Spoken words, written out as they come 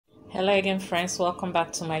Hello again, friends. Welcome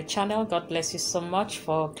back to my channel. God bless you so much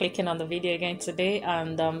for clicking on the video again today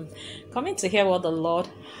and coming to hear what the Lord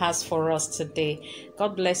has for us today.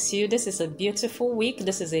 God bless you. This is a beautiful week.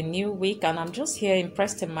 This is a new week, and I'm just here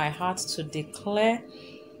impressed in my heart to declare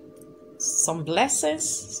some blessings,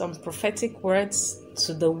 some prophetic words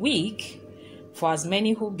to the week. For as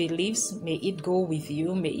many who believes, may it go with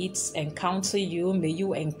you, may it encounter you, may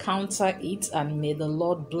you encounter it, and may the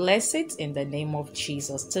Lord bless it in the name of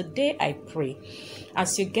Jesus. Today I pray,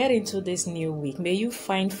 as you get into this new week, may you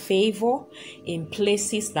find favor in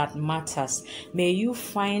places that matters. May you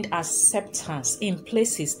find acceptance in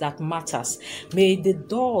places that matters. May the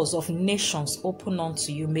doors of nations open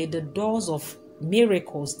unto you. May the doors of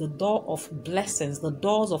miracles, the door of blessings, the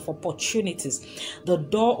doors of opportunities, the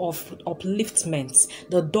door of upliftments,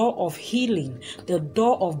 the door of healing, the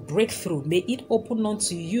door of breakthrough, may it open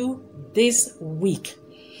unto you this week.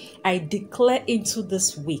 I declare into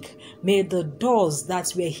this week, may the doors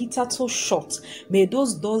that were hitherto shut, may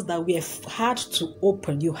those doors that were hard to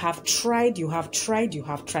open, you have tried,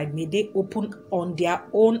 may they open on their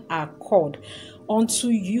own accord unto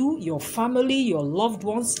you, your family, your loved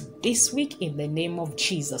ones this week in the name of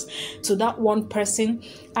Jesus. To that one person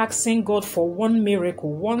asking God for one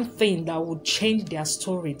miracle, one thing that would change their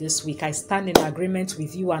story this week, I stand in agreement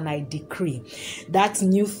with you and I decree that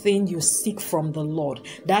new thing you seek from the Lord,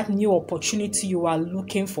 that new opportunity you are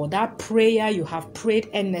looking for, that prayer you have prayed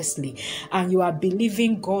earnestly and you are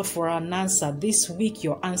believing God for an answer, this week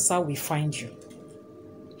your answer will find you.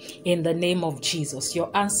 In the name of Jesus, your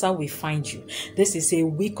answer will find you. This is a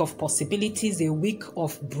week of possibilities, a week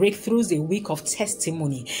of breakthroughs, a week of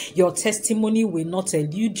testimony. Your testimony will not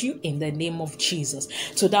elude you in the name of Jesus.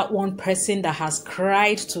 To that one person that has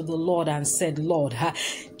cried to the Lord and said, Lord,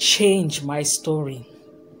 change my story.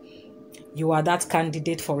 You are that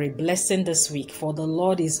candidate for a blessing this week, for the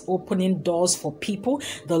Lord is opening doors for people.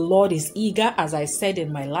 The Lord is eager, as I said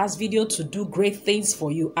in my last video, to do great things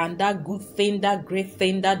for you. And that good thing, that great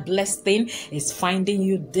thing, that blessed thing is finding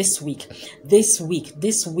you this week,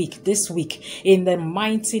 in the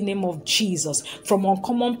mighty name of Jesus. From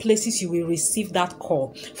uncommon places, you will receive that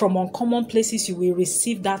call. From uncommon places, you will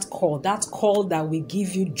receive that call that will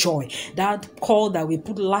give you joy, that call that will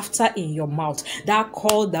put laughter in your mouth, that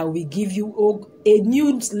call that will give you a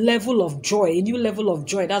new level of joy,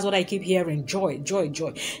 That's what I keep hearing. Joy.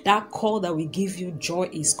 That call that will give you joy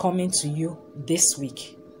is coming to you this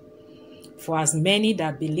week. For as many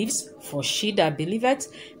that believes, for she that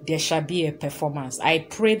believeth, there shall be a performance. I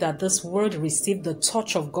pray that this word receive the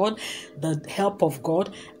touch of God, the help of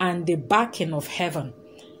God, and the backing of heaven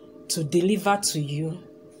to deliver to you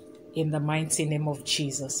in the mighty name of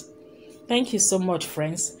Jesus. Thank you so much,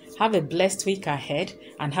 friends. Have a blessed week ahead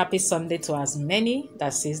and happy Sunday to as many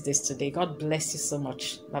that sees this today. God bless you so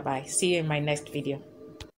much. Bye-bye. See you in my next video.